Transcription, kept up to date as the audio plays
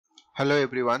Hello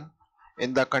everyone.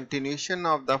 In the continuation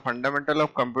of the fundamental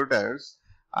of computers,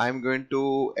 I am going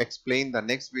to explain the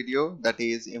next video, that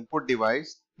is input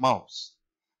device mouse.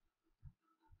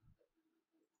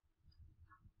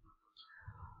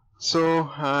 So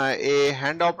a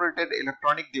hand operated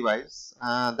electronic device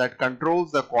that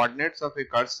controls the coordinates of a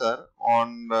cursor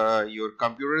on your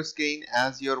computer screen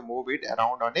as you move it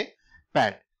around on a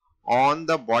pad. On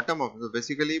the bottom of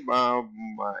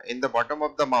in the bottom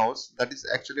of the mouse, that is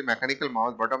actually mechanical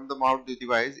mouse, bottom of the mouse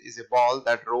device is a ball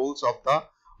that rolls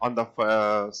on the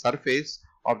surface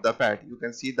of the pad. You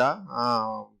can see the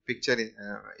picture in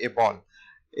a ball.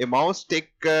 A mouse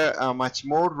take much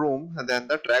more room than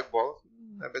the trackball.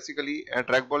 Basically, a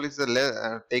trackball is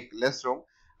take less room,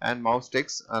 and mouse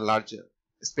takes a larger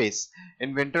space.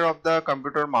 Inventor of the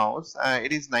computer mouse,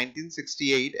 it is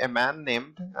 1968. A man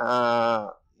named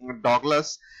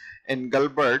Douglas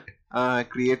Engelbart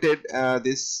created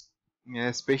this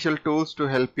special tools to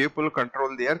help people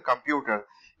control their computer.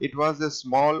 It was a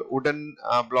small wooden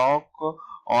block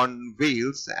on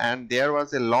wheels, and there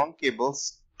was a long cable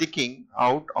sticking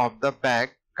out of the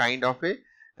back, kind of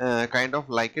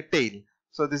like a tail.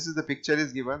 So this is the picture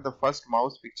is given. The first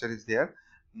mouse picture is there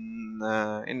in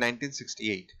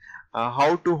 1968.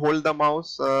 How to hold the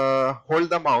mouse? Hold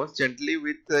the mouse gently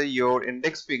with your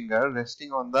index finger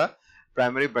resting on the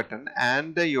primary button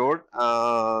and your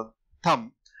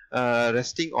thumb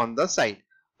resting on the side.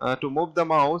 To move the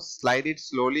mouse, slide it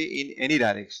slowly in any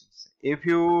directions. If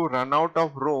you run out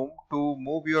of room to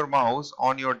move your mouse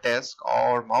on your desk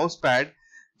or mouse pad,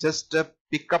 just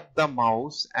pick up the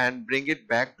mouse and bring it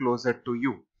back closer to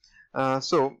you.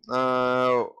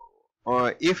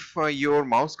 If your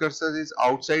mouse cursor is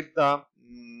outside the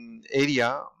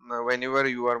area, whenever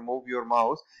you move your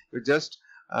mouse, you just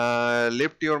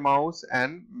lift your mouse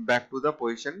and back to the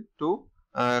position to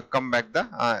come back the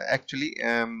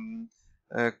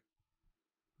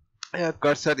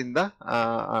cursor in the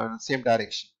same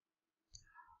direction.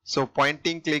 So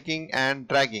pointing, clicking and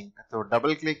dragging. So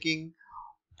double clicking,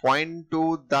 point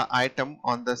to the item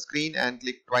on the screen and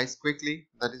click twice quickly.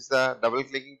 That is the double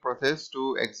clicking process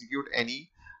to execute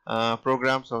any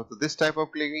program. So this type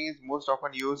of clicking is most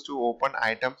often used to open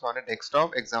items on a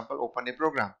desktop. Example, open a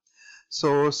program.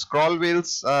 So scroll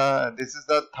wheels, this is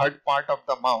the third part of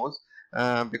the mouse,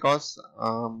 because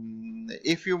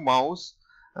if your mouse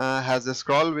has a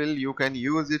scroll wheel, you can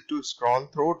use it to scroll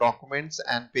through documents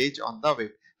and page on the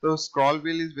web. So scroll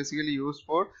wheel is basically used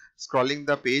for scrolling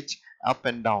the page up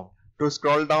and down. To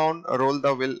scroll down, roll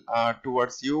the wheel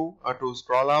towards you. To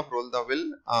scroll up, roll the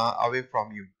wheel away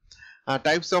from you.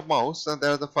 Types of mouse.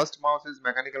 There, the first mouse is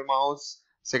mechanical mouse.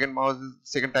 Second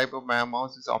type of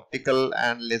mouse is optical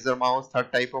and laser mouse.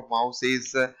 Third type of mouse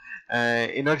is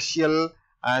inertial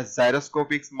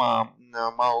gyroscopic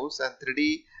mouse, and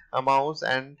 3D mouse,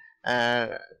 and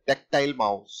tactile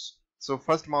mouse. So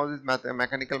first mouse is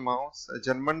mechanical mouse. A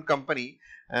German company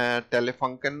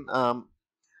Telefunken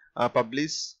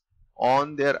published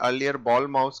on their earlier ball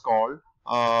mouse called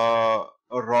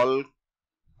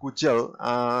Rollkugel,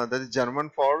 that is German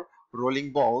for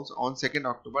rolling balls, on 2nd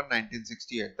October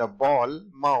 1968. The ball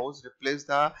mouse replaced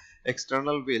the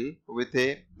external wheel with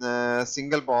a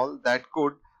single ball that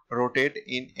could rotate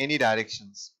in any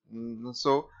directions.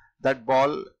 So that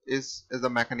ball is the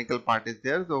mechanical part is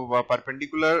there. So a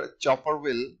perpendicular chopper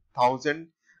wheel housed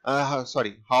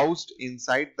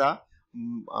inside the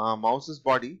mouse's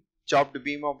body, chopped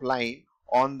beam of line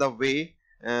on the way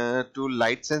to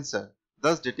light sensor,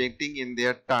 thus detecting in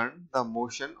their turn the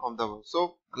motion of the mouse.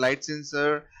 So light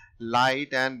sensor,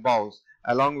 light and mouse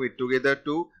along with together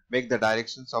to make the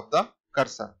directions of the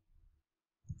cursor.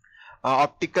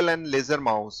 Optical and laser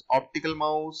mouse. Optical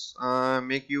mouse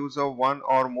make use of one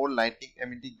or more lighting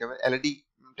emitting LED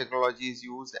technology is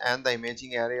used, and the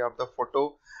imaging area of the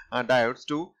photo diodes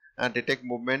to detect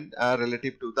movement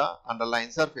relative to the underlying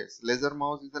surface. Laser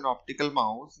mouse is an optical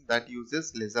mouse that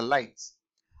uses laser lights.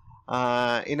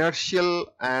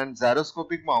 Inertial and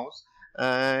gyroscopic mouse.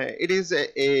 It is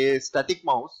a static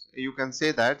mouse, you can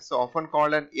say that, so often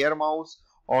called an air mouse,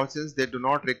 or since they do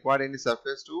not require any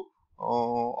surface to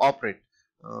operate.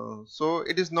 So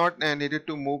it is not needed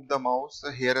to move the mouse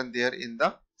here and there in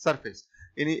the surface.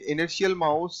 Inertial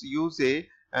mouse use a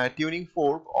tuning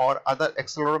fork or other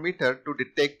accelerometer to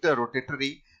detect the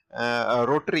rotary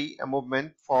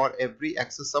movement for every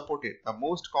axis supported. The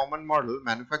most common model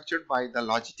manufactured by the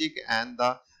Logitech and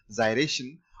the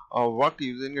gyration work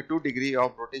using a 2 degree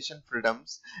of rotation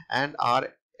freedoms and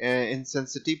are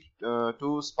insensitive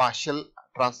to spatial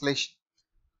translation.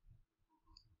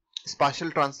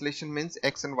 Spatial means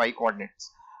X and Y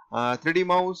coordinates. 3D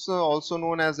mouse, also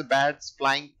known as a bats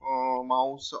flying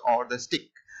mouse or the stick.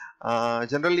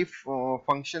 Generally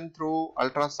function through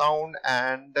ultrasound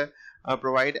and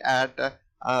provide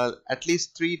at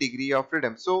least 3 degree of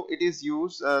freedom. So it is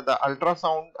used the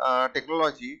ultrasound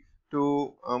technology to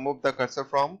move the cursor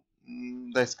from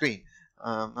the screen.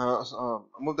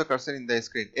 Move the cursor in the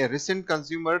screen. A recent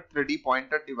consumer 3D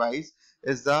pointer device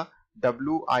is the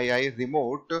WII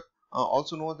remote,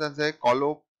 also known as a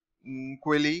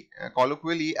colloquially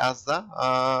as the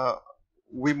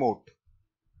Wiimote.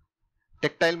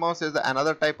 Tactile mouse is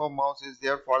another type of mouse is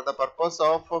there for the purpose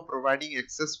of providing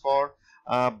access for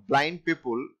blind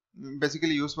people,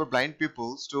 basically used for blind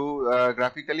peoples to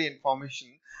graphical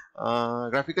information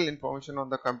on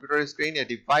the computer screen. A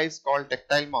device called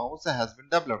tactile mouse has been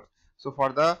developed. So for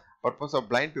the purpose of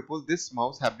blind people, this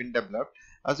mouse have been developed.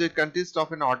 So it consists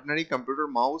of an ordinary computer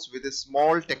mouse with a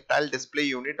small tactile display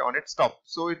unit on its top.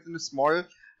 So it's in small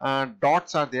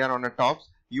dots are there on the top.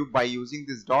 By using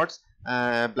these dots,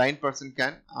 blind person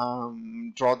can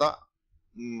draw the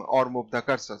or move the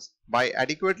cursors. By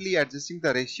adequately adjusting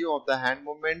the ratio of the hand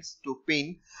movements to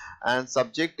pin and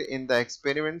subject in the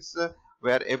experiments,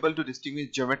 we are able to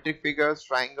distinguish geometric figures,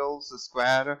 triangles,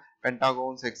 square,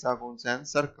 pentagons, hexagons and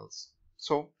circles.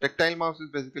 So tactile mouse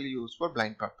is basically used for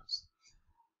blind purpose.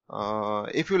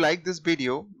 If you like this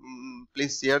video,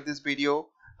 please share this video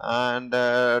and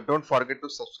don't forget to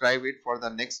subscribe it for the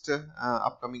next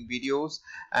upcoming videos.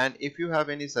 And if you have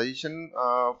any suggestion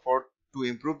to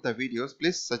improve the videos,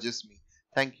 please suggest me.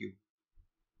 Thank you.